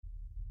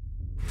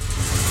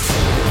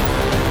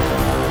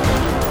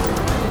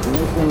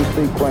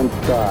sequence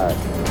start.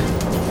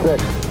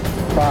 6,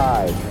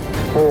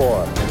 5,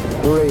 4,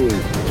 3,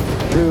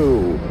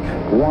 2,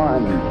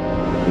 1,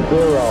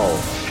 0.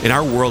 In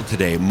our world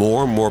today,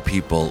 more and more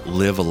people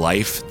live a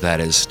life that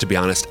is, to be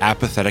honest,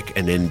 apathetic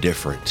and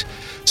indifferent.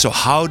 So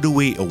how do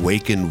we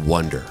awaken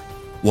wonder?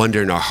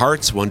 Wonder in our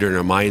hearts, wonder in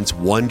our minds,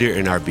 wonder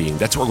in our being.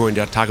 That's what we're going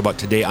to talk about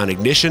today on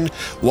Ignition.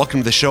 Welcome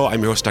to the show.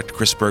 I'm your host, Dr.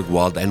 Chris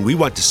Bergwald, and we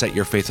want to set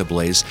your faith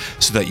ablaze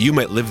so that you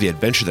might live the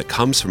adventure that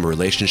comes from a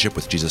relationship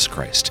with Jesus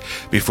Christ.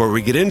 Before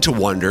we get into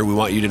wonder, we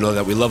want you to know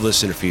that we love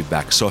listener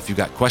feedback. So if you've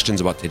got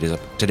questions about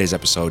today's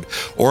episode,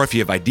 or if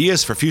you have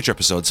ideas for future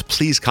episodes,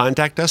 please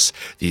contact us.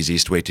 The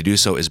easiest way to do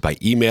so is by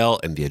email,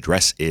 and the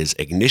address is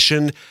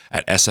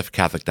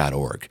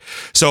ignition@sfcatholic.org.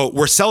 So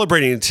we're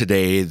celebrating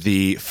today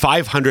the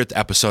 500th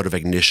episode of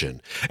Ignition.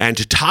 And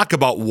to talk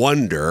about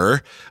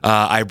wonder,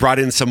 I brought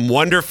in some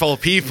wonderful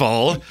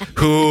people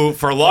who,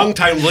 for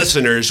long-time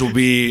listeners, will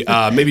be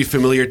maybe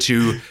familiar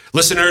to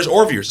listeners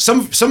or viewers.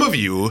 Some of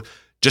you,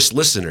 just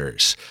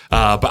listeners.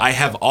 But I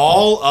have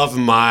all of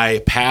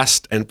my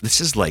past, and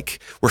this is like,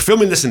 we're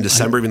filming this in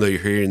December, even though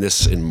you're hearing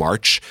this in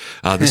March.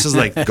 This is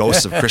like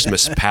Ghosts of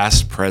Christmas,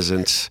 past,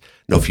 present,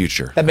 no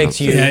future. That makes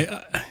you...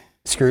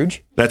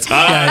 Scrooge? That's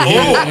that's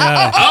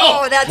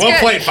well good.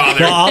 played,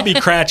 Father. Well, I'll be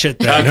Cratchit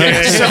then.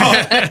 Okay,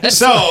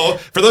 so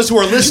for those who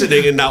are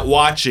listening and not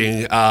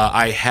watching,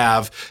 I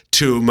have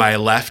to my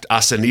left a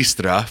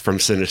sinistra from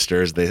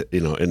Sinister, as they,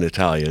 in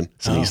Italian,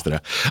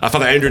 sinistra.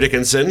 Father Andrew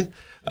Dickinson.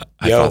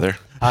 Hi, Father.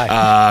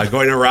 Hi.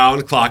 Going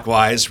around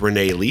clockwise,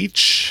 Renee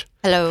Leach.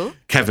 Hello.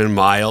 Kevin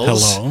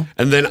Miles. Hello.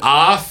 And then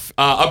off,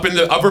 up in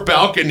the upper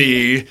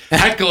balcony,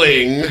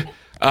 heckling.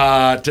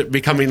 To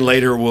becoming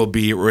later will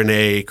be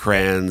Renee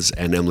Kranz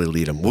and Emily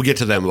Leadham. We'll get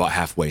to them about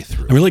halfway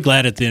through. I'm really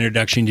glad at the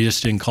introduction you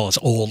just didn't call us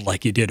old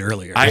like you did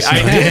earlier. I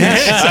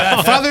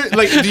did. Father,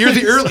 like you're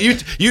the early.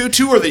 You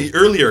two are the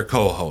earlier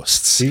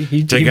co-hosts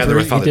together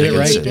with Father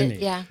Dickinson. Didn't he?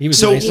 Yeah. He was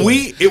So nice.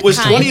 it was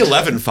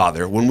 2011,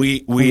 Father, when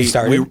we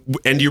started.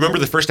 and do you remember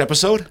the first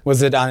episode?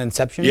 Was it on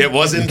Inception? Yeah, it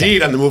was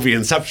indeed on the movie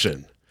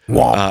Inception.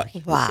 Wow.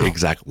 Wow.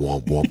 Exactly.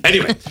 Womp, womp.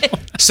 Anyway,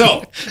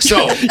 so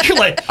You're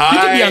like, you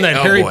could be on that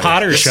Harry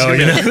Potter show,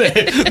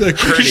 the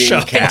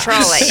show. Control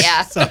it,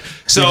 yeah.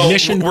 So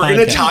Ignition we're going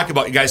to podcast. talk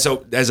about, you guys.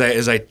 So as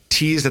I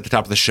teased at the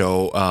top of the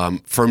show,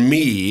 for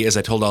me, as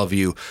I told all of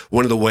you,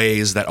 one of the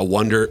ways that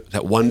wonder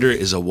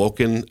is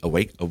awoken.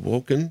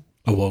 Awoken.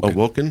 I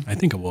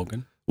think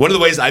awoken. One of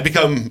the ways I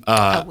become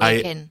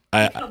Awaken.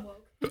 I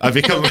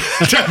become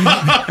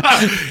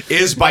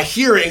is by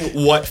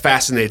hearing what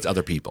fascinates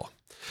other people.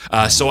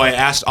 So I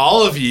asked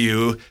all of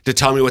you to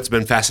tell me what's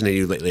been fascinating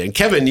you lately. And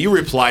Kevin, you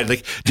replied, do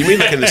you mean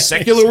like in the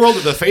secular world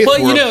or the faith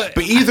world?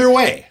 But either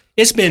way.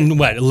 It's been,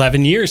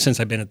 11 years since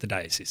I've been at the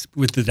diocese,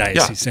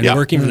 and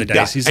working for the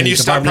diocese. And you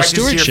stopped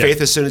practicing your faith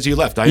as soon as you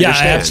left. I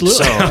understand.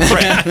 Absolutely. So,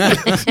 right.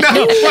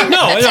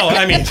 No.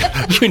 I mean,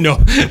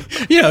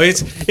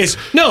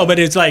 but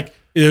it's like,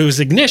 it was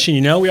Ignition,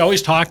 we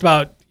always talked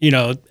about,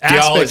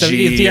 aspects of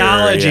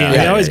theology. And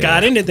we always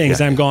got into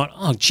things. And I'm going,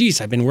 oh, geez,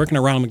 I've been working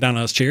around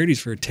McDonald's Charities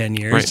for 10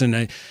 years.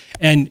 Right.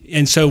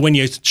 And so when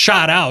you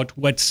shot out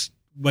what's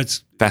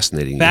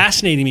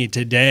fascinating me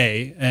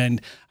today,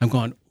 and I'm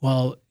going,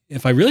 well,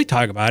 if I really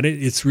talk about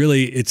it, it's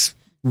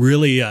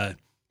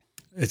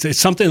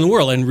something in the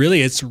world, and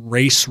really it's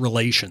race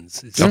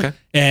relations.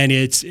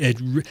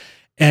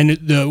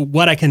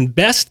 What I can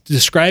best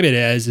describe it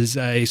as is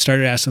I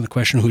started asking the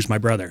question, who's my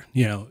brother?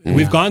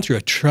 We've gone through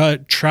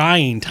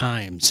trying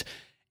times,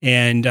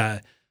 and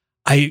it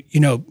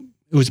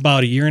was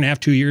about 1.5,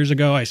 2 years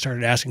ago, I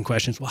started asking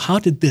questions. Well, how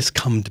did this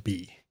come to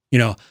be?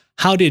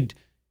 How did,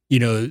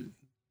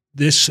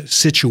 this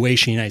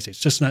situation in the United States,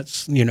 just not,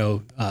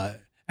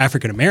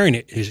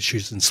 African-American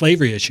issues and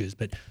slavery issues,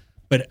 but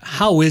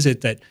how is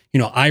it that,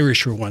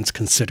 Irish were once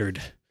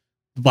considered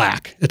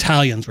black,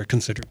 Italians were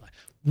considered black?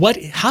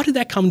 How did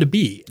that come to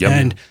be? Yep.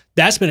 And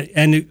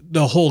and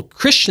the whole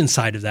Christian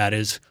side of that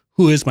is,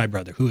 who is my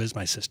brother? Who is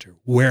my sister?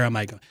 Where am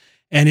I going?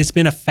 And it's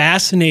been a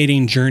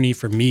fascinating journey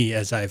for me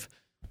as I've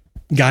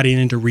gotten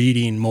into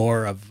reading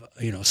more of,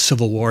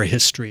 Civil War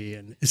history.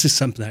 And it's just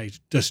something I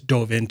just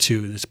dove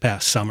into this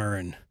past summer.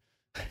 And,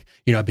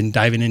 I've been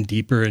diving in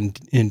deeper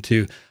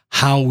into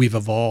how we've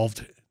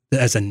evolved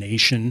as a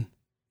nation,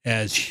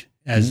 as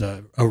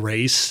a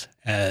race,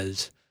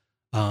 as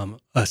a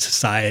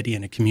society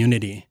and a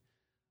community,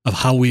 of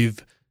how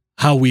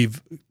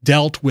we've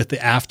dealt with the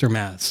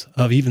aftermaths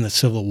of even the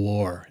Civil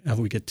War, as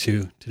we get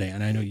to today.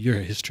 And I know you're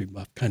a history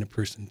buff kind of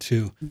person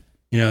too.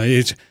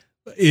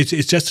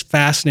 It's just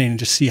fascinating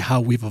to see how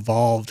we've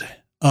evolved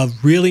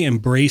of really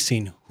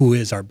embracing who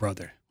is our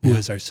brother, who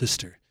is our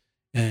sister,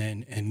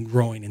 and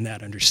growing in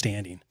that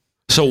understanding.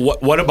 So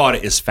what about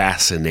it is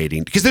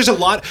fascinating? Because there's a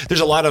lot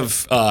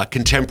of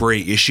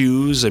contemporary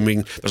issues. I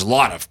mean, there's a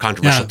lot of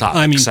controversial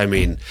topics. To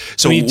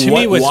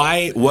me,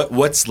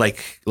 what's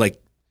like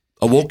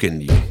awoken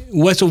you?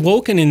 What's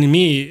awoken in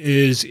me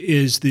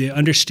is the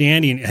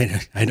understanding.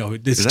 And I know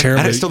this is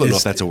terrible. I still don't know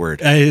if that's a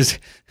word.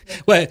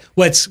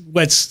 What's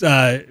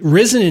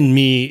risen in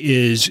me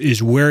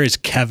is where is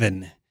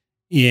Kevin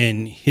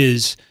in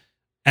his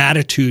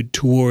attitude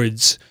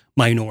towards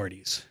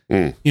minorities.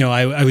 Mm. You know,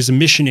 I was a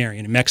missionary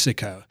in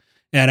Mexico,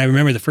 and I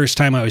remember the first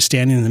time I was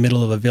standing in the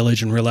middle of a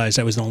village and realized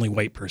I was the only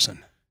white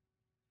person.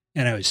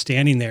 And I was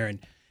standing there,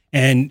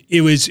 and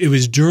it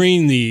was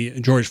during the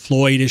George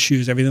Floyd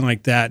issues, everything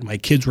like that. My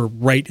kids were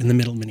right in the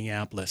middle of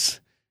Minneapolis.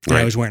 And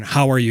I was wearing,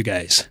 how are you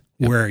guys?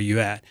 Yep. Where are you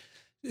at?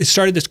 It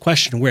started this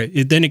question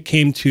then it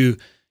came to,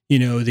 you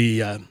know,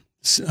 the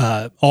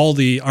all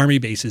the army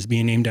bases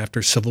being named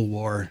after Civil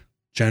War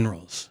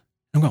generals.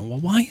 I'm going, well,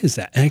 why is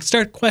that? And I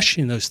started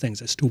questioning those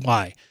things as to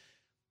why.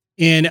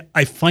 And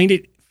I find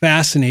it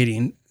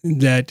fascinating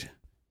that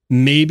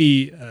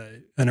maybe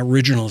an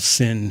original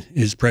sin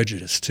is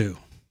prejudice too.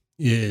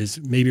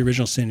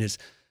 Original sin is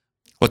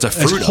what's a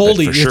fruit of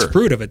it, for sure. It's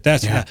fruit of it.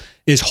 That's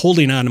is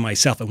holding on to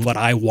myself and what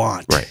I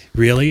want. Right.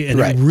 Really. And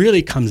it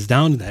really comes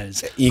down to that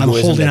is I'm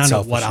holding on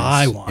to what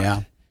I want.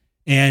 Yeah.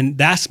 And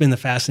that's been the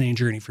fascinating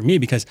journey for me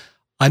because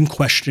I'm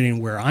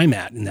questioning where I'm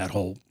at in that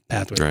whole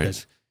pathway. Right.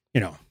 Because,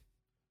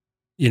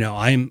 you know,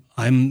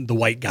 I'm the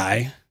white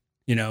guy,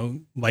 you know,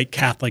 white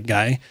Catholic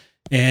guy.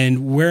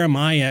 And where am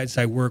I at as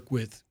I work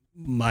with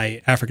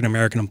my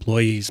African-American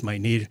employees,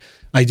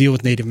 I deal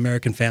with Native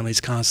American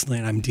families constantly,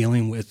 and I'm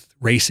dealing with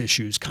race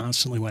issues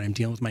constantly when I'm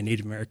dealing with my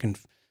Native American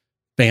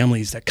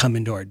families that come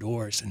into our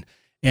doors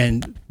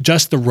and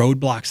just the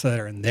roadblocks that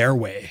are in their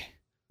way.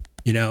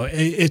 You know,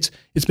 it's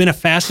been a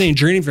fascinating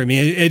journey for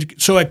me.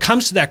 So it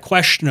comes to that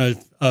question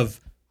of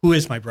who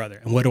is my brother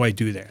and what do I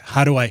do there?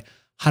 How do I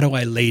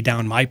lay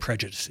down my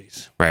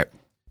prejudices? Right.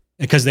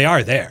 Because they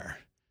are there.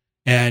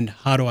 And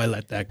how do I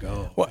let that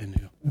go? Well,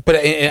 but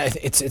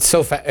it's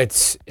so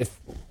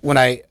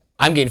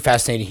I'm getting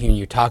fascinated hearing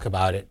you talk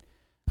about it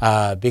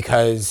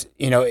because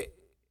you know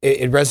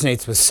it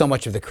resonates with so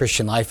much of the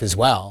Christian life as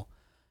well.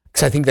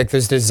 Because I think that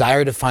there's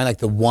desire to find like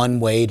the one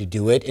way to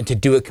do it and to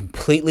do it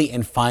completely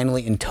and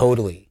finally and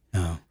totally,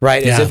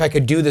 right? As if I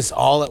could do this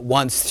all at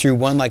once through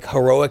one like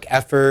heroic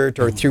effort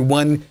or through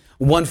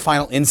one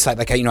final insight.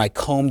 Like I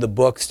comb the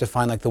books to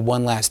find like the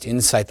one last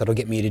insight that'll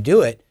get me to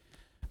do it.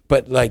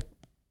 But like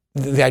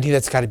the idea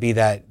that's got to be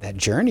that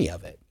journey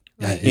of it,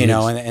 you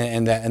know,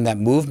 and that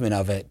movement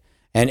of it,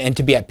 and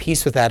to be at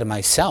peace with that in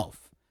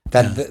myself,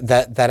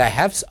 that I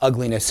have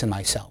ugliness in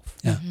myself.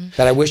 Yeah.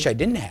 That I wish I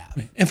didn't have.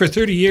 Right. And for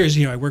 30 years,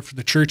 you know, I worked for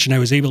the church and I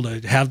was able to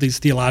have these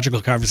theological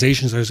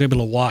conversations. I was able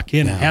to walk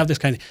in and have this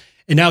kind of,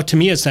 and now to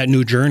me, it's that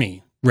new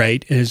journey,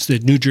 right? It's the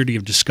new journey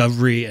of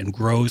discovery and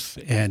growth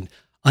and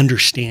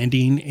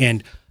understanding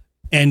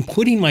and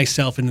putting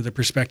myself into the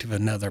perspective of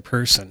another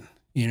person,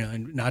 you know,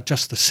 and not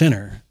just the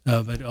sinner,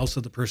 but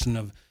also the person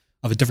of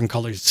a different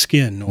colored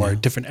skin or a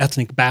different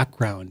ethnic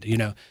background. You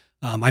know,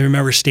 I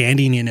remember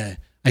standing in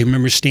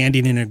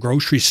a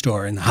grocery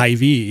store in the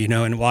Hy-Vee, you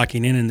know, and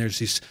walking in, and there's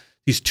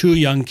these two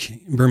young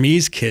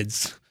Burmese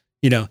kids,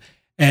 you know,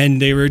 and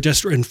they were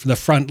just in the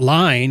front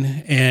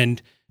line,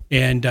 and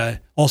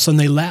all of a sudden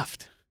they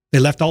left. They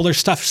left all their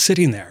stuff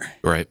sitting there,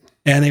 right?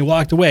 And they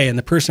walked away, and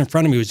the person in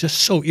front of me was just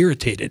so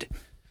irritated,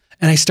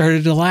 and I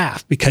started to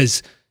laugh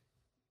because,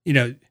 you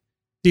know,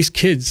 these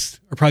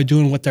kids are probably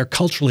doing what they're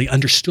culturally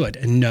understood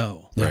and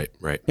know, right?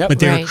 Yep. But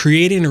they're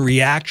creating a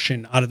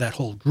reaction out of that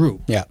whole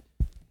group, Yeah.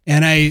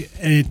 And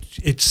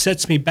it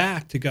sets me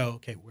back to go,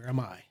 okay, where am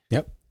I?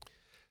 Yep.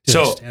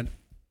 So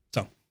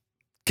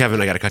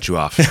Kevin, I got to cut you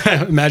off.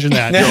 Imagine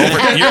that.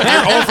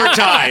 You're over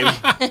time.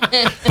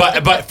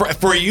 But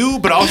for you,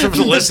 but also for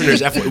the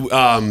listeners,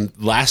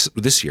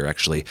 this year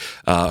actually,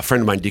 a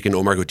friend of mine, Deacon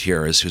Omar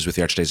Gutierrez, who's with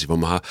the Archdiocese of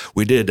Omaha,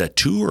 we did a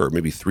 2 or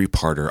maybe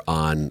 3-parter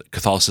on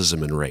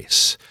Catholicism and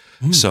race.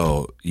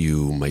 So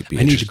you might be.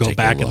 I need to go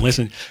back and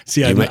listen.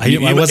 See, I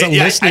wasn't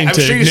listening I'm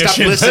to. sure you stopped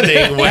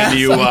listening when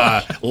you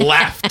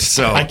left.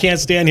 So I can't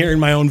stand hearing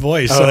my own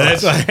voice. So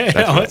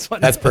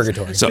That's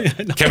purgatory. So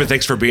Kevin,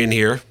 thanks for being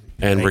here,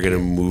 and we're going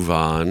to move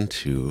on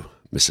to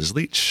Mrs.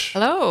 Leach.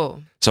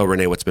 Hello. So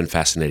Renee, what's been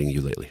fascinating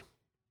you lately?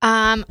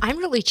 I'm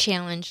really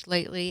challenged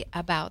lately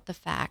about the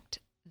fact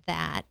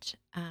that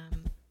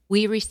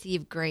we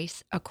receive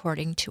grace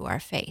according to our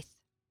faith,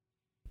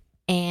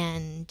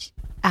 and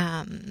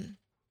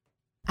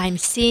I'm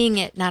seeing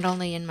it not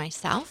only in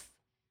myself,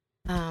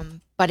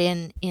 but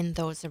in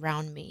those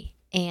around me.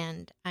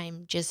 And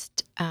I'm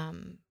just,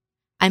 I'm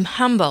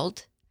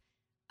humbled.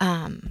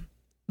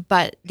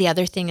 But the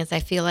other thing is I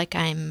feel like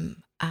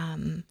I'm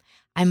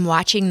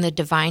watching the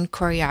divine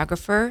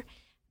choreographer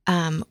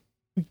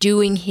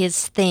doing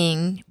his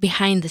thing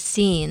behind the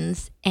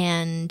scenes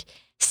and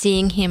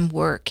seeing him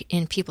work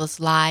in people's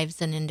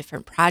lives and in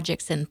different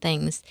projects and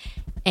things.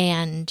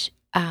 And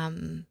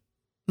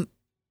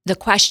the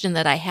question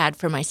that I had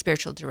for my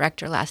spiritual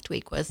director last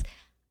week was,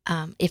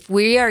 if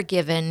we are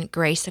given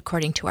grace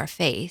according to our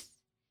faith,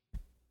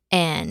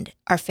 and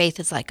our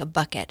faith is like a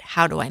bucket,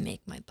 how do I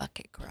make my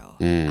bucket grow?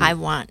 I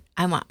want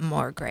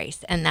more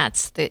grace, and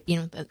that's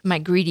my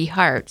greedy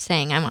heart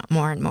saying I want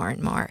more and more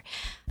and more.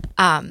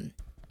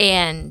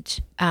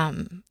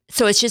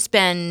 So it's just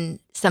been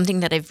something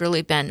that I've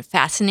really been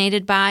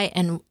fascinated by,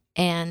 and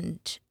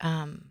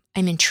I'm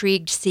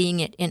intrigued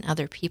seeing it in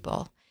other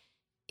people,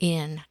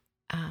 in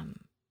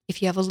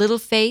if you have a little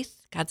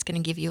faith, God's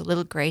going to give you a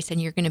little grace,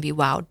 and you're going to be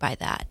wowed by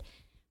that.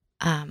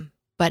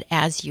 But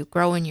as you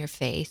grow in your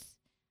faith,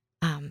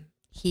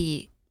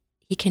 he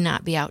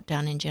cannot be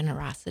outdone in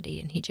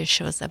generosity, and he just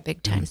shows up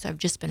big time. So I've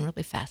just been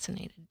really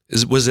fascinated.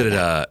 Is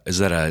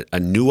that a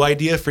new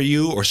idea for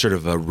you, or sort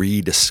of a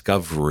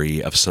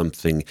rediscovery of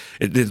something?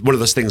 It's one of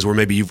those things where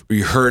maybe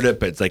you heard it,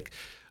 but it's like,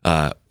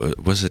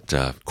 was it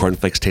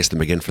cornflakes? Taste them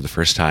again for the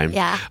first time.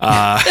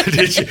 Yeah.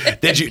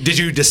 Did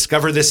you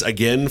discover this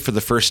again for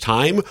the first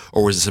time,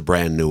 or was this a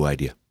brand new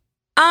idea?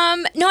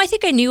 No, I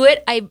think I knew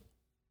it.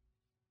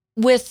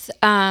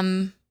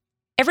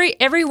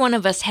 Every one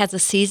of us has a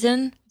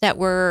season that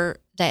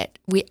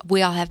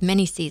we all have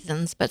many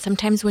seasons, but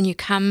sometimes when you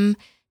come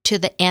to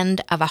the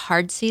end of a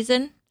hard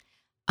season,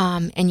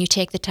 and you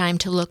take the time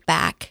to look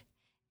back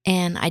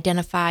and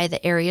identify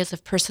the areas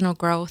of personal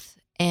growth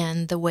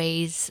and the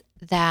ways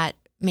that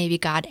maybe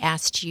God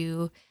asked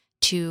you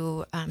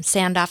to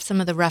sand off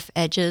some of the rough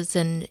edges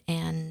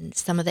and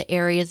some of the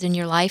areas in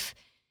your life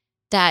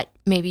that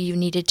maybe you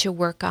needed to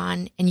work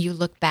on, and you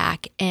look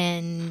back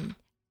and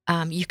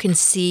you can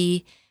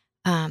see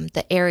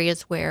the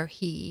areas where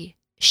he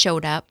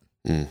showed up.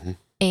 Mm-hmm.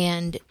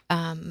 And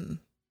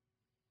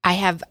I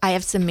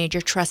have some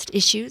major trust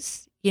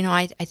issues.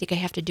 I think I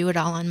have to do it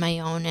all on my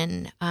own,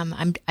 and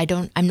I'm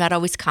not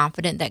always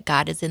confident that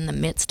God is in the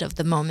midst of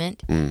the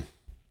moment.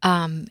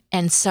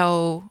 And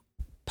so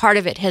part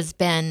of it has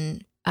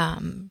been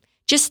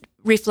just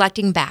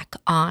reflecting back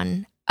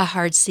on a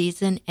hard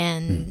season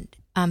and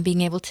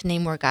being able to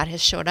name where God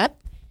has showed up.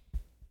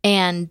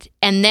 And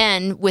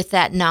then with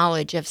that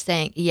knowledge of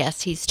saying,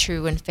 yes, he's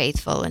true and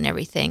faithful and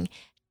everything,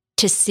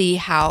 to see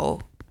how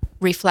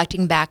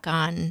reflecting back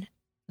on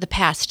the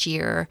past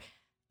year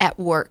at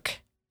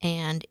work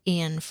and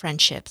in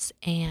friendships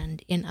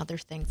and in other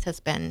things it's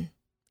been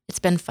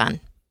fun.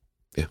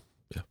 Yeah.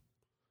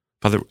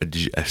 Father,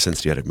 I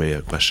sensed you had maybe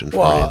a question for me.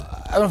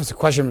 Well, I don't know if it's a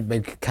question, but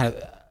maybe kind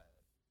of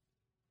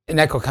an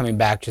echo coming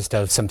back just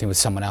of something with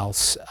someone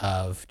else,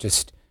 of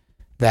just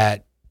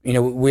that,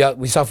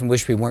 we so often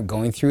wish we weren't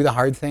going through the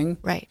hard thing.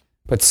 Right.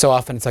 But so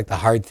often it's like the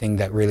hard thing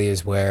that really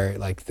is where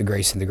like the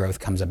grace and the growth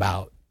comes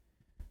about.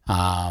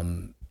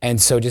 And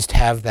so just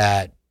have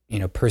that,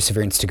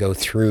 perseverance to go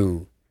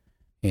through,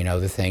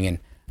 the thing. And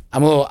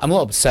I'm a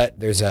little upset.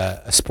 There's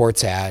a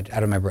sports ad, I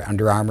don't remember,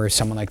 Under Armour or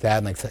someone like that.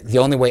 And like the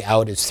only way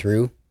out is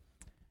through.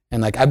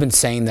 And like I've been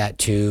saying that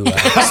to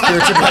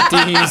spiritual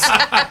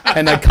abductees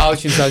and like college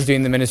students I was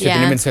doing the ministry. Yeah.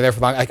 And they've been saying there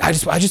for long. Like I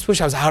just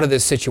wish I was out of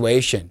this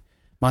situation.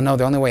 Well, no,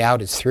 the only way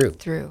out is through.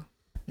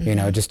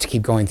 Mm-hmm. Just to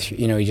keep going through.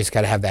 You just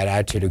got to have that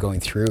attitude of going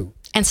through.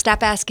 And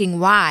stop asking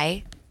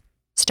why.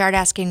 Start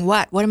asking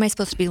what. What am I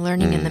supposed to be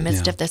learning in the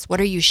midst of this?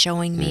 What are you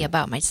showing me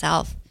about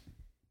myself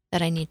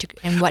that I need to,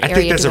 and what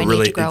area do I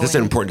need to grow in? That's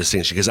an important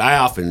distinction, because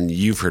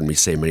you've heard me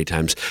say many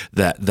times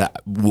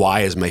that why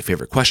is my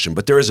favorite question,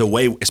 but there is a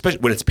way, especially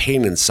when it's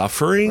pain and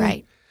suffering.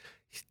 Right.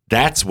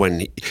 That's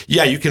when,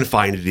 you can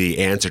find the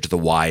answer to the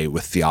why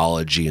with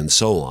theology and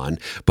so on.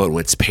 But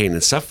when it's pain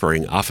and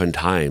suffering,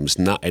 oftentimes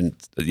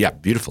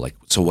beautiful. Like,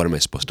 so what am I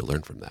supposed to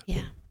learn from that?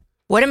 Yeah.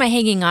 What am I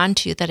hanging on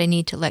to that I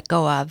need to let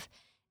go of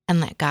and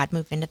let God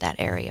move into that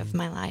area of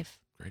my life?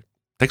 Great.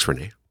 Thanks,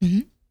 Renee. Mm-hmm.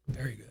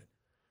 Very good.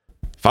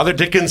 Father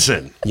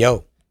Dickinson.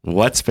 Yo.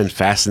 What's been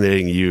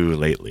fascinating you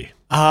lately?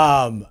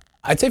 I'd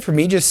say for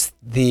me, just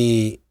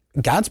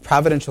God's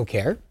providential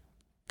care.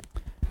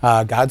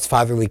 God's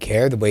fatherly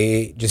care, the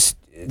way, just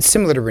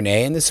similar to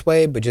Renee in this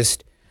way, but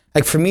just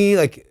like for me,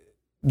 like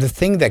the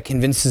thing that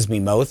convinces me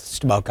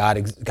most about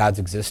God's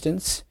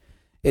existence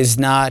is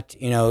not,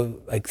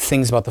 like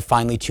things about the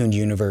finely tuned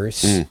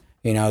universe. I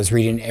was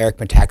reading Eric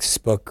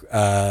Metaxas' book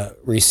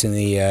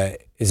recently,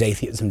 Is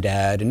Atheism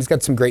Dead? And he's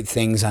got some great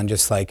things on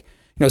just like,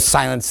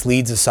 science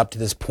leads us up to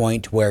this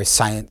point where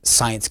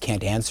science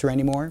can't answer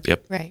anymore.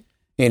 Yep. Right.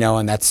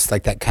 And that's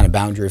like that kind of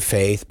boundary of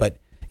faith. But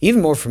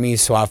even more for me,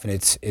 so often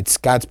it's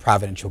God's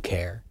providential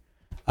care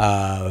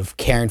of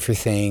caring for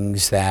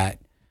things that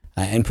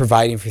and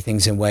providing for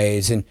things in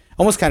ways, and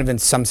almost kind of in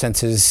some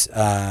senses,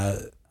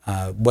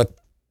 what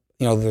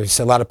there's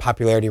a lot of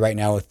popularity right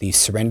now with the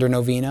Surrender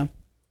Novena,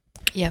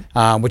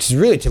 which is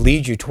really to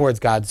lead you towards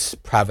God's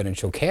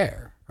providential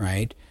care,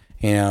 right?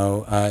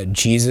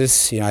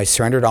 Jesus, I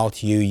surrender it all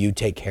to you. You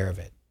take care of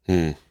it.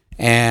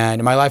 And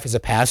in my life as a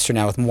pastor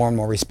now, with more and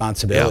more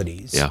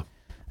responsibilities,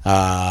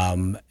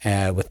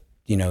 with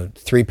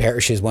 3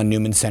 parishes, 1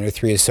 Newman Center,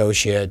 3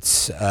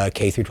 associates,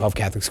 K through 12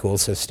 Catholic school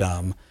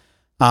system.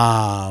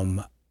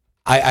 I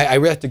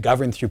really have to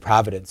govern through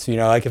providence.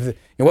 Like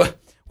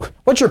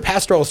what's your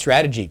pastoral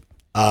strategy?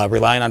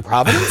 Relying on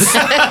providence.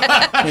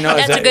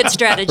 That's a good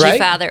strategy, right?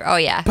 Father. Oh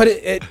yeah. But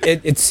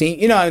it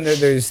seems and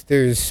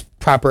there's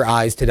proper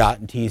I's to dot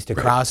and T's to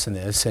cross in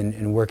this,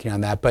 and working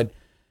on that. But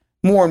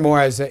more and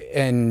more it's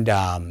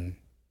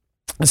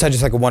not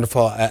just like a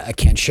wonderful, I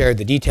can't share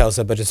the details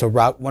of, but just a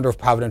wonderful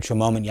providential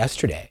moment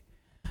yesterday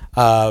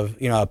of,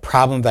 a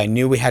problem that I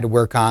knew we had to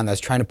work on, that I was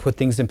trying to put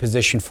things in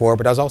position for,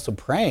 but I was also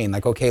praying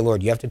like, okay,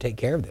 Lord, you have to take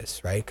care of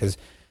this, right? Because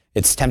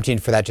it's tempting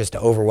for that just to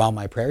overwhelm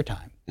my prayer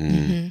time.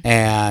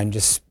 and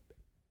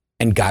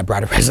God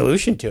brought a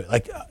resolution to it,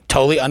 like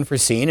totally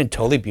unforeseen and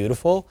totally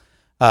beautiful,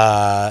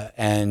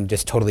 and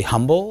just totally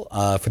humble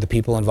for the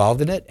people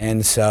involved in it.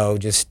 And so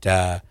just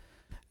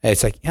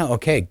it's like,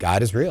 okay,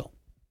 God is real,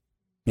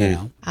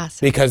 Awesome.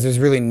 because there's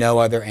really no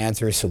other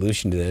answer or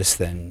solution to this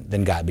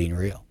than God being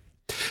real.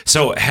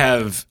 So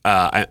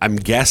I'm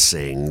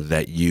guessing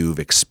that you've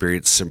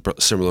experienced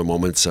similar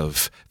moments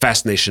of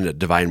fascination at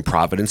divine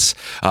providence,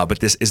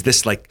 but is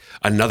this like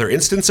another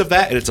instance of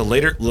that, and it's a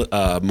later,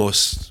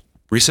 most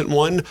recent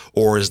one,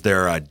 or is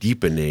there a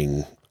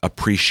deepening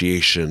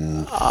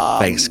appreciation,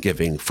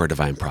 thanksgiving for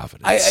divine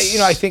providence?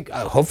 I think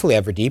hopefully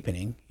ever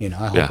deepening.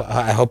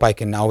 I hope I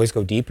can always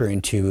go deeper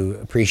into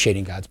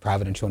appreciating God's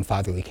providential and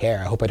fatherly care.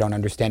 I hope I don't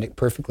understand it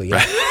perfectly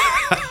yet.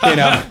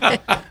 I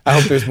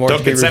hope there's more to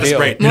be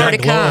revealed. More to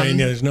come.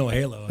 There's no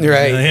halo.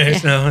 Right.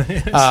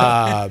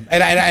 And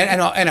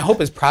And I hope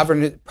His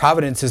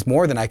providence is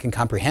more than I can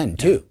comprehend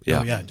too.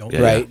 Yeah. Don't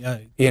Right. Yeah.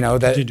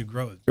 That Continue to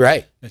grow.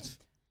 right. It's-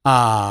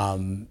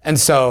 And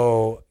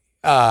so,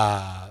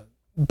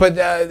 but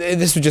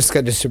this was just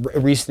a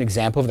recent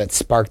example of that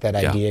sparked that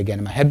idea again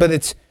in my head. But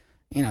it's,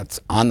 it's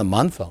on the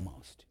month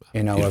almost,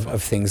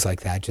 of things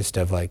like that. Just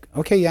of like,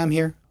 okay, yeah, I'm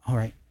here. All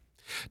right.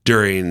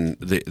 During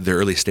the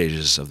early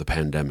stages of the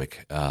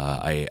pandemic,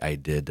 I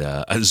did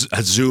a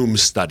Zoom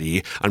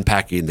study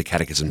unpacking the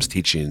Catechism's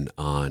teaching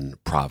on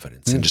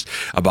providence and just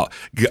about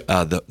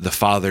the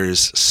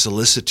Father's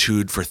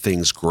solicitude for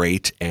things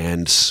great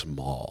and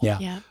small.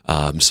 Yeah.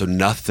 So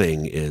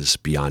nothing is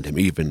beyond Him,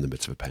 even in the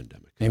midst of a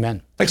pandemic.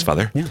 Amen. Thanks,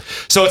 Father. Yeah.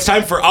 So it's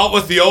time for Out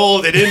with the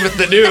Old and In with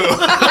the New.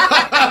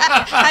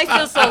 I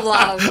feel so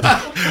loved.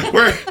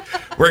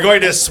 We're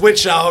going to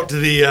switch out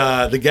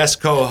the guest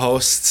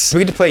co-hosts. Do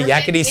we get to play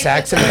yakety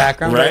sax in the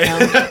background right now?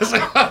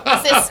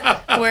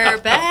 We're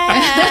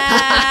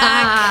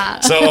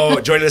back. So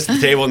joining us at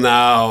the table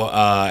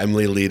now,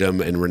 Emily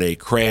Leadham and Renee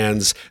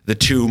Kranz, the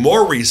two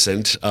more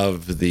recent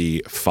of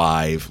the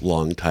 5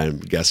 longtime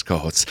guest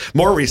co-hosts.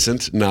 More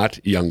recent,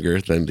 not younger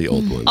than the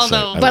old ones.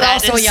 Although, But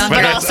also younger.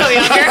 But also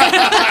younger.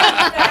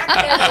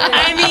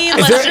 I mean,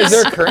 Is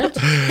there a current?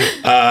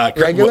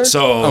 Regular?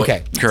 So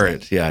Okay.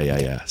 current,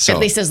 yeah. So at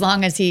least as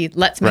long as he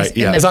lets me. Right,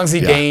 yeah. As long as He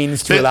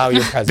deigns to allow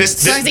your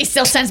presence. As long as he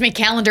still sends me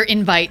calendar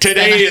invites.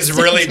 Today then is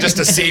really just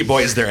to see,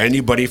 boy, is there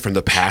anybody from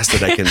the past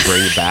that I can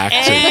bring back?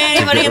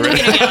 Anybody in the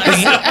peanut gallery.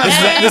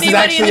 This is actually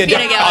Anybody in the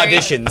peanut gallery.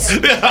 auditions.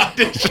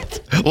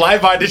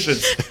 Live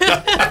auditions.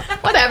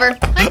 Whatever.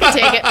 I can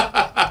take it.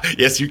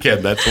 Yes, you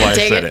can. That's why I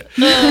Take said it.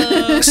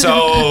 it.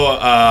 So,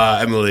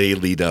 Emily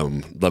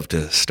Leadham, love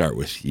to start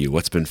with you.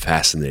 What's been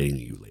fascinating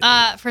you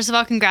lately? First of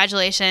all,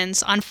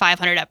 congratulations on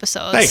 500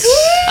 episodes Thanks.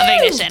 of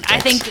Ignition. I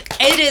think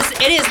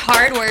it is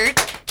hard work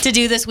to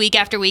do this week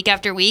after week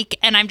after week,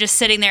 and I'm just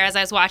sitting there as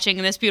I was watching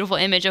this beautiful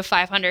image of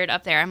 500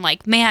 up there. I'm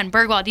like, man,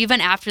 Bergwald, you've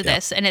been after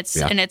this, and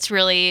it's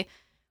really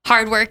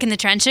hard work in the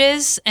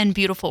trenches and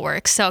beautiful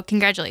work. So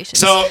congratulations.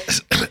 So,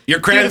 your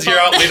Kranz, you're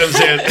out, Leadham's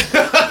in.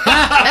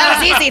 That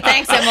was easy.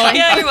 Thanks, Emily.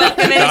 Yeah, you're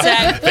welcome.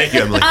 Anytime. Thank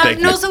you, Emily. Thank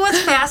you. So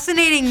what's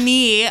fascinating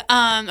me?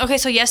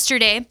 So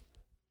yesterday,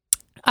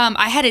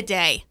 I had a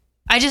day.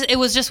 It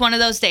was just one of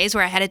those days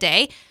where I had a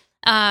day,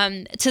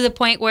 to the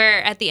point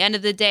where at the end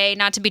of the day,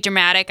 not to be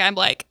dramatic, I'm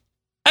like,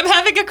 I'm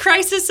having a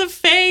crisis of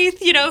faith.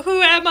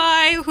 Who am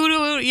I?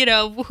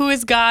 Who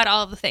is God?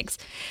 All of the things.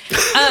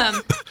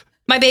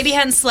 My baby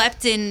hadn't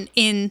slept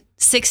in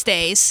 6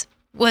 days,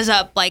 was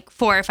up like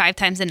 4 or 5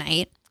 times a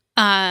night.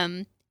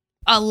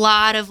 A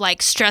lot of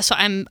like stress.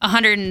 I'm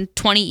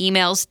 120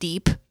 emails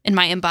deep in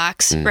my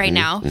inbox right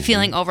now,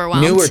 feeling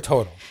overwhelmed. New or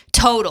total?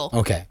 Total.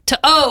 Okay.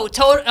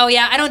 Total. Oh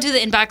yeah, I don't do the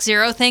inbox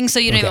 0 thing, so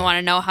you don't Okay. even want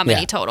to know how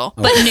many Yeah. total,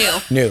 but new.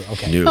 New.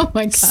 Okay. New. Oh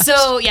my gosh.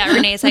 So yeah,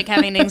 Renee's like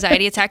having an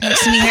anxiety attack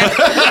next to me here.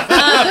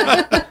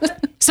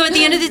 So at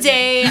the end of the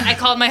day, I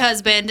called my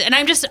husband, and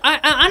I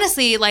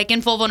honestly, like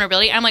in full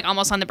vulnerability, I'm like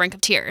almost on the brink of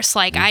tears.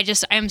 Like I'm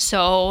just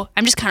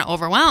kind of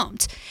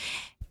overwhelmed.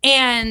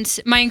 And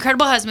my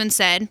incredible husband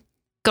said,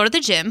 "Go to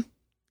the gym.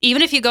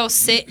 Even if you go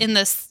sit in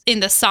the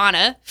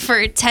sauna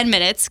for 10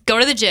 minutes, go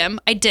to the gym."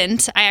 I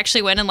didn't. I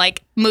actually went and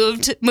like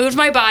moved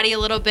my body a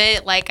little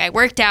bit. Like I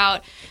worked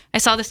out. I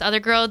saw this other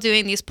girl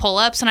doing these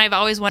pull-ups, and I've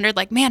always wondered,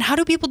 like, man, how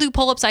do people do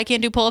pull-ups? I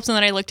can't do pull-ups. And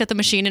then I looked at the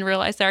machine and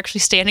realized they're actually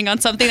standing on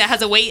something that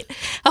has a weight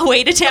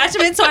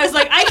attachment. So I was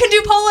like, I can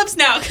do pull-ups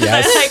now. 'Cause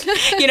Yes. I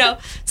like,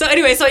 So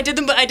anyway, so I did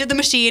the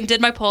machine,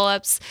 did my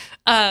pull-ups,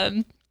 got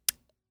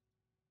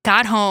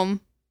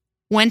home,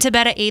 went to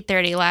bed at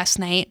 8:30 last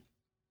night.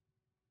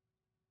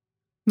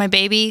 My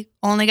baby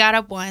only got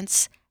up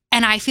once,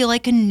 and I feel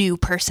like a new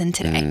person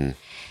today.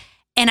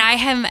 And I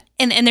have,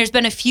 and there's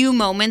been a few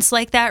moments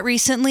like that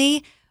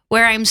recently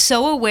where I'm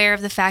so aware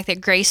of the fact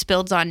that grace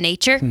builds on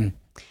nature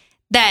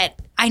that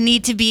I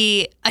need to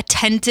be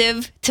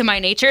attentive to my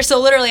nature. So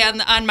literally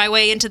on my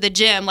way into the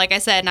gym, like I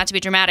said, not to be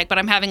dramatic, but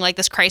I'm having like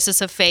this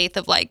crisis of faith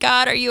of like,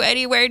 God, are you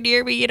anywhere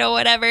near me?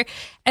 Whatever.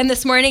 And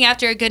this morning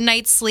after a good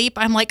night's sleep,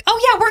 I'm like, oh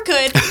yeah, we're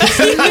good.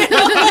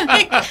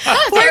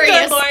 We're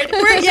good, Lord.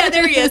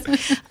 There he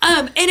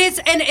is.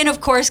 And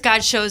of course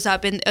God shows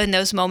up in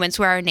those moments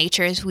where our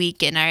nature is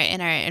weak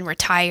and we're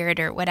tired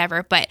or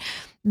whatever. But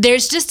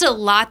there's just a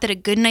lot that a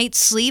good night's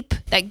sleep,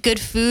 that good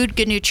food,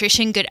 good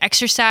nutrition, good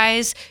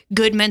exercise,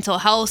 good mental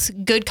health,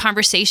 good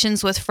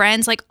conversations with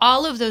friends, like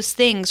all of those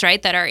things,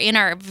 right, that are in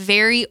our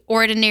very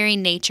ordinary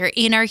nature,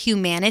 in our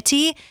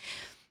humanity,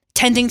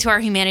 tending to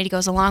our humanity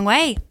goes a long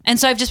way. And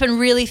so I've just been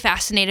really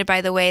fascinated by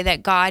the way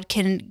that God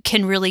can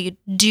really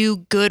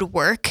do good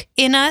work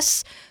in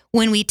us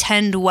when we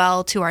tend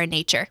well to our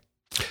nature.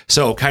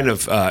 So kind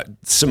of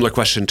similar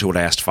question to what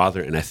I asked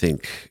Father, and I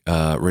think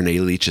Renee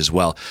Leach as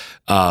well.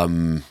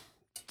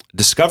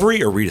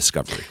 Discovery or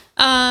rediscovery?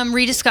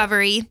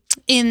 Rediscovery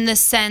in the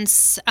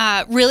sense,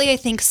 really, I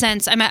think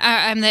since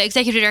I'm the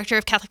executive director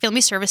of Catholic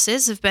Family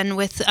Services. I've been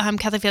with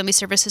Catholic Family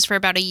Services for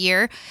about a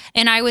year.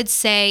 And I would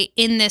say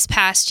in this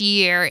past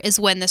year is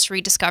when this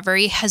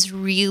rediscovery has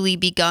really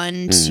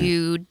begun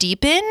to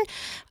deepen,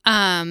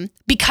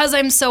 because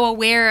I'm so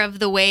aware of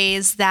the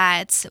ways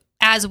that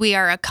as we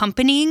are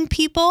accompanying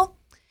people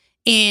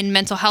in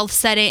mental health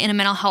setting, in a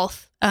mental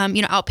health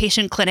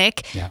outpatient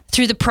clinic,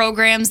 through the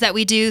programs that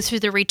we do, through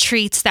the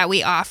retreats that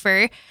we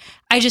offer,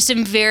 I just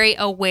am very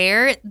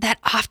aware that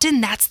often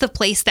that's the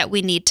place that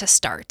we need to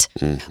start.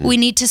 Mm-hmm. We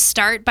need to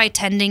start by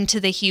tending to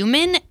the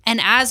human.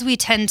 And as we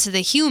tend to the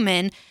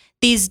human,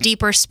 these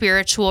deeper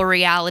spiritual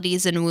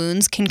realities and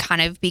wounds can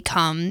kind of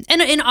become,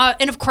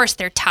 and of course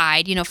they're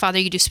tied. Father,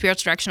 you do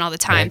spiritual direction all the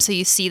time, right. So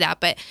you see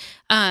that. But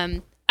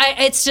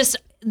it's just,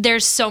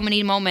 there's so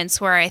many moments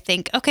where I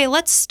think, okay,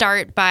 let's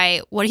start by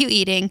what are you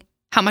eating?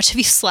 How much have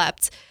you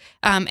slept?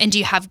 And do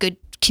you have good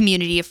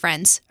community of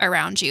friends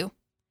around you?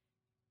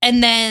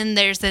 And then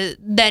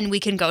then we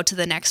can go to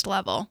the next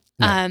level.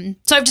 Yeah.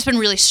 So I've just been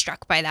really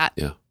struck by that.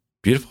 Yeah.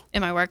 Beautiful.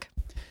 In my work.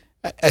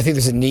 I think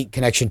there's a neat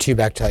connection too,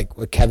 back to like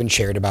what Kevin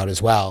shared about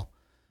as well,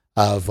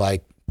 of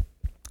like,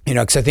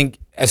 because I think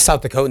as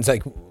South Dakotans,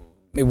 like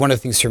one of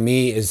the things for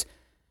me is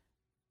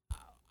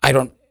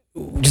South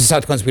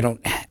Dakotans, we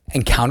don't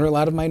encounter a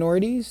lot of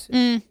minorities,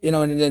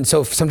 and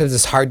so sometimes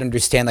it's hard to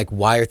understand like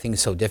why are things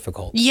so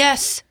difficult.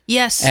 Yes.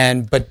 Yes.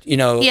 But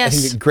yes. I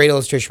think a great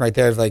illustration right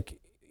there of like,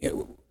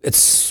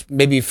 it's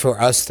maybe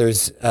for us,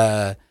 there's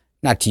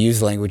not to use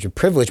the language of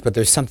privilege, but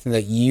there's something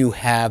that you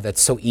have that's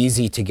so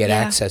easy to get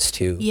access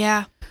to.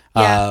 Yeah.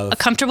 A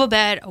comfortable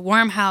bed, a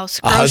warm house,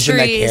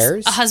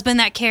 groceries, a husband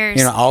that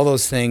cares. All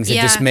those things that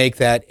just make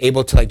that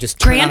able to like just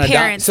turn on a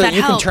dime. So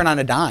you can turn on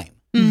a dime.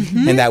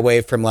 Mm-hmm. In that way,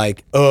 from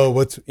like,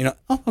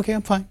 okay,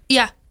 I'm fine.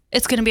 Yeah,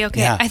 it's going to be okay.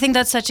 Yeah. I think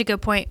that's such a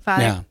good point,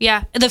 Father.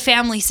 Yeah. The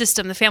family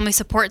system, the family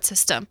support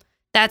system,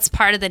 that's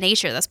part of the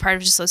nature. That's part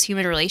of just those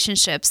human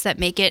relationships that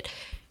make it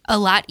a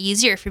lot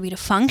easier for me to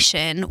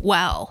function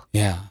well.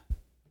 Yeah.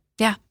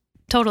 Yeah,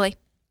 totally.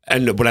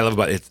 And what I love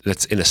about it,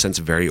 that's in a sense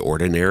very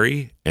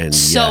ordinary, and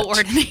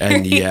ordinary,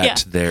 and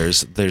yet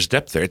there's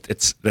depth there.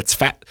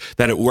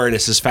 That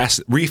awareness has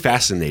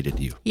refascinated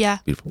you. Yeah.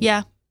 Beautiful.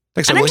 Yeah.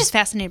 Thanks, and Emily. I'm just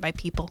fascinated by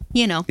people,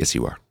 Yes,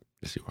 you are.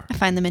 I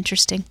find them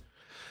interesting.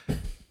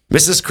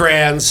 Mrs.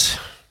 Kranz,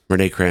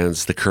 Renee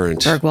Kranz, the current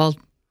Bergwald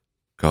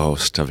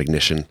co-host of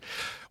Ignition.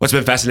 What's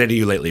been fascinating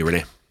you lately,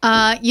 Renee?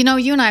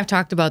 You and I have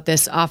talked about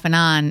this off and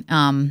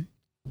on.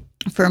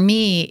 For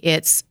me,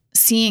 it's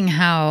seeing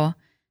how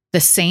the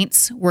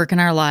saints work in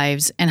our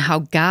lives and how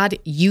God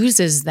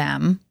uses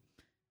them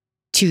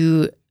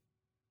to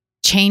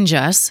change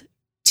us,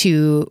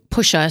 to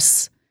push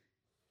us,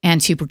 and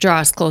to draw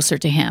us closer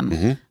to Him.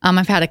 Mm-hmm.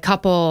 I've had a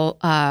couple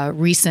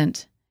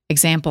recent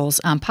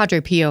examples. Padre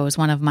Pio is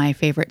one of my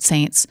favorite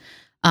saints.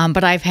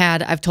 But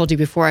I've told you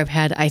before,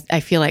 I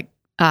feel like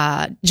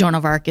Joan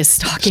of Arc is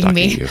stalking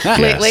me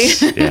lately.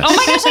 Yes. Oh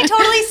my gosh, I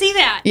totally see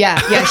that.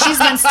 Yeah, she's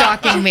been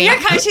stalking me.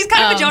 She's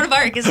kind of a Joan of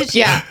Arc, isn't she?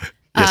 Yeah.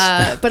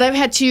 But I've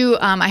had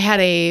I had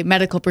a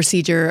medical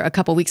procedure a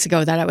couple weeks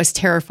ago that I was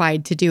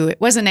terrified to do.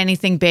 It wasn't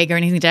anything big or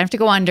anything. Didn't have to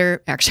go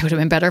under. Actually, it would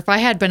have been better if I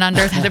had been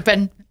under. That'd have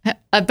been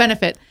a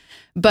benefit.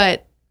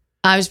 But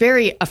I was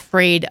very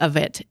afraid of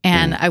it.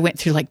 And I went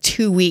through like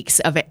 2 weeks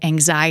of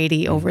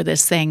anxiety over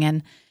this thing.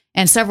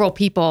 And several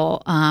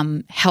people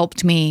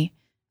helped me.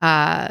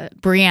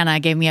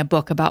 Brianna gave me a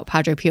book about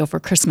Padre Pio for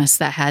Christmas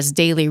that has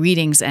daily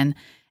readings. And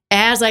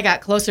as I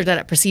got closer to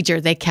that procedure,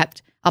 they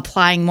kept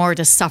applying more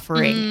to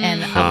suffering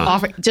and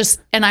offering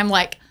and I'm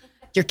like,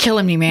 you're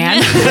killing me,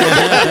 man.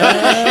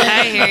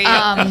 I hear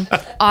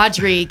you.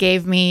 Audrey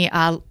gave me,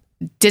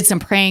 did some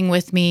praying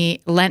with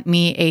me, lent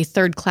me a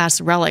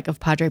 3rd-class relic of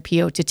Padre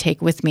Pio to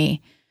take with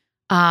me,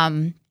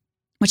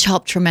 which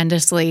helped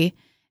tremendously.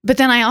 But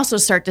then I also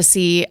start to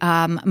see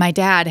my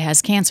dad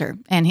has cancer,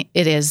 and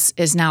it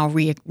is now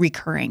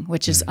recurring,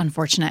 which is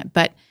unfortunate.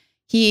 But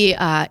he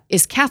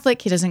is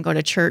Catholic. He doesn't go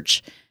to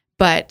church,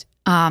 but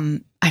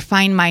I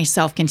find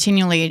myself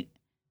continually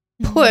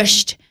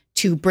pushed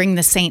to bring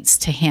the saints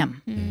to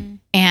him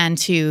and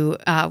to,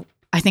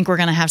 I think we're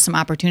going to have some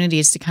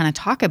opportunities to kind of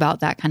talk about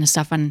that kind of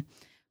stuff. And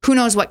who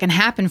knows what can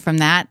happen from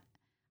that.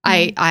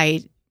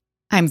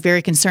 I'm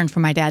very concerned for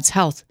my dad's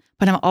health,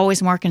 but I'm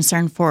always more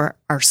concerned for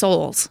our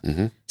souls.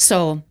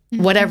 So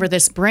whatever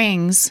this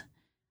brings,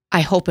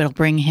 I hope it'll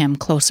bring him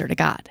closer to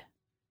God.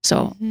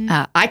 So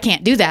I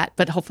can't do that,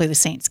 but hopefully the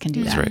saints can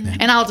do that. right.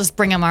 And I'll just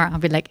bring them around. I'll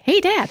be like,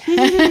 hey, Dad.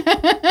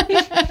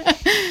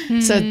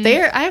 So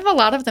I have a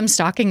lot of them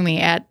stalking me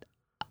at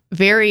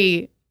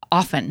very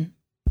often.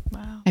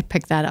 Wow. I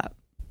picked that up.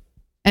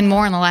 And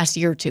more in the last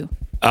year or two.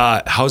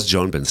 How's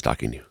Joan been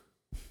stalking you?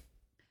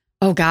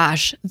 Oh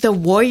gosh, the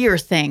warrior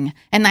thing.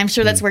 And I'm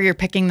sure that's where you're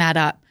picking that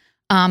up.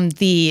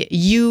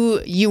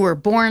 You were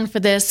born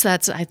for this.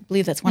 I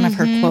believe that's one of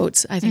her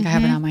quotes. I think I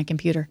have it on my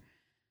computer.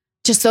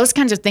 Just those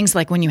kinds of things,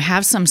 like when you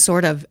have some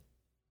sort of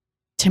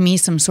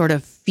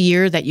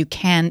fear that you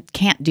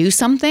can't do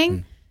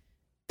something,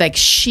 like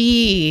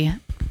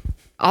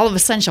all of a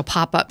sudden she'll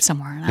pop up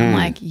somewhere. And I'm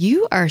like,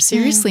 you are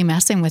seriously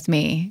messing with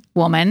me,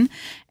 woman.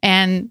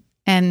 And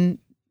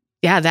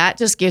yeah, that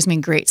just gives me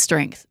great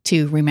strength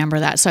to remember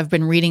that. So I've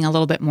been reading a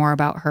little bit more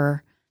about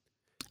her,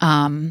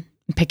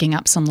 picking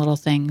up some little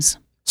things.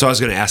 So I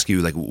was going to ask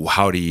you, like,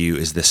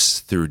 is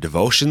this through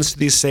devotions to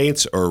these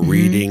saints, or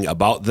reading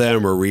about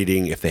them, or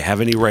reading if they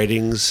have any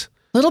writings?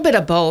 A little bit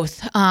of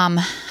both.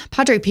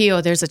 Padre Pio,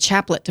 there's a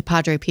chaplet to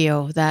Padre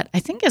Pio that I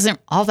think isn't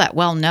all that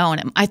well known.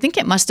 I think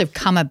it must have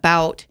come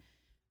about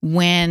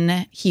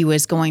when he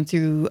was going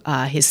through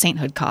his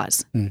sainthood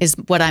cause, is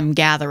what I'm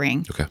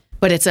gathering. Okay.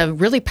 But it's a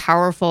really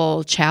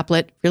powerful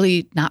chaplet,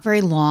 really not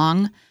very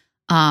long.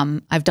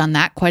 I've done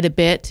that quite a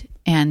bit,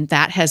 and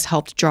that has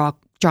helped draw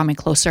me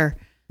closer.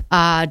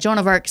 Joan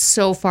of Arc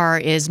so far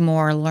is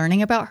more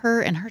learning about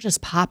her and her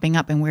just popping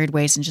up in weird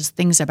ways and just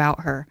things about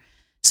her.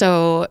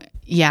 So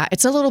yeah,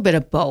 it's a little bit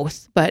of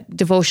both, but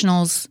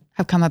devotionals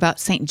have come about.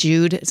 St.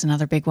 Jude is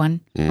another big one.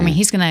 I mean,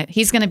 he's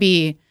gonna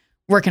be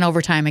working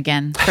overtime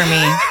again for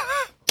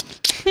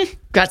me.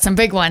 Got some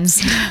big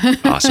ones.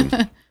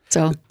 Awesome.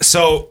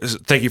 So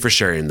thank you for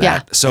sharing that.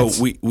 Yeah, So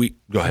we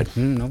go ahead.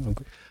 No, I'm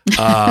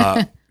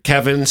good.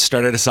 Kevin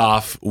started us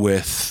off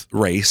with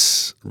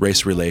race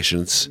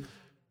relations.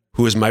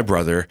 Who is my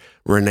brother?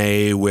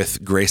 Renee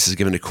with grace is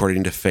given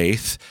according to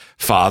faith.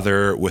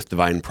 Father with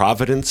divine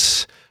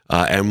providence.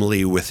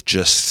 Emily with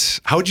just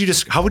how would you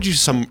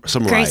summarize?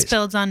 Grace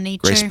builds on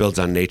nature. Grace builds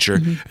on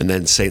nature, and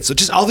then saints. So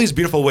just all these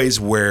beautiful ways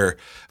where,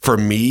 for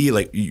me,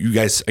 like you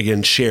guys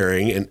again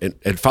sharing,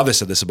 and Father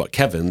said this about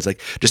Kevin's, like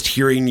just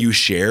hearing you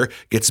share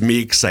gets me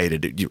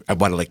excited. I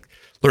want to like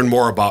learn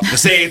more about the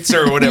saints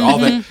or whatever, all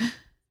that.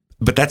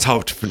 But that's how,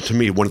 to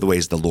me, one of the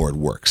ways the Lord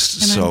works.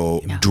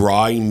 So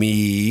drawing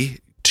me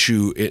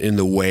in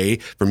the way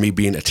for me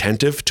being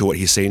attentive to what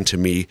He's saying to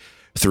me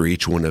through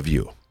each one of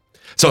you.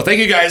 So thank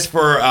you guys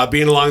for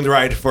being along the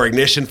ride for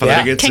Ignition, Father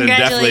Higginson,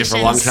 definitely for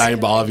a long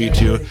time, all of you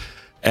too.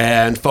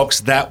 And folks,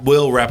 that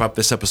will wrap up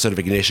this episode of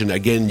Ignition.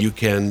 Again, you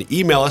can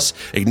email us,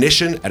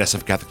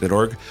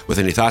 ignition@sfcatholic.org, with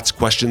any thoughts,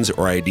 questions,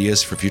 or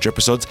ideas for future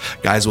episodes.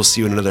 Guys, we'll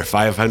see you in another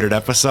 500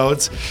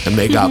 episodes, and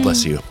may God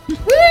bless you.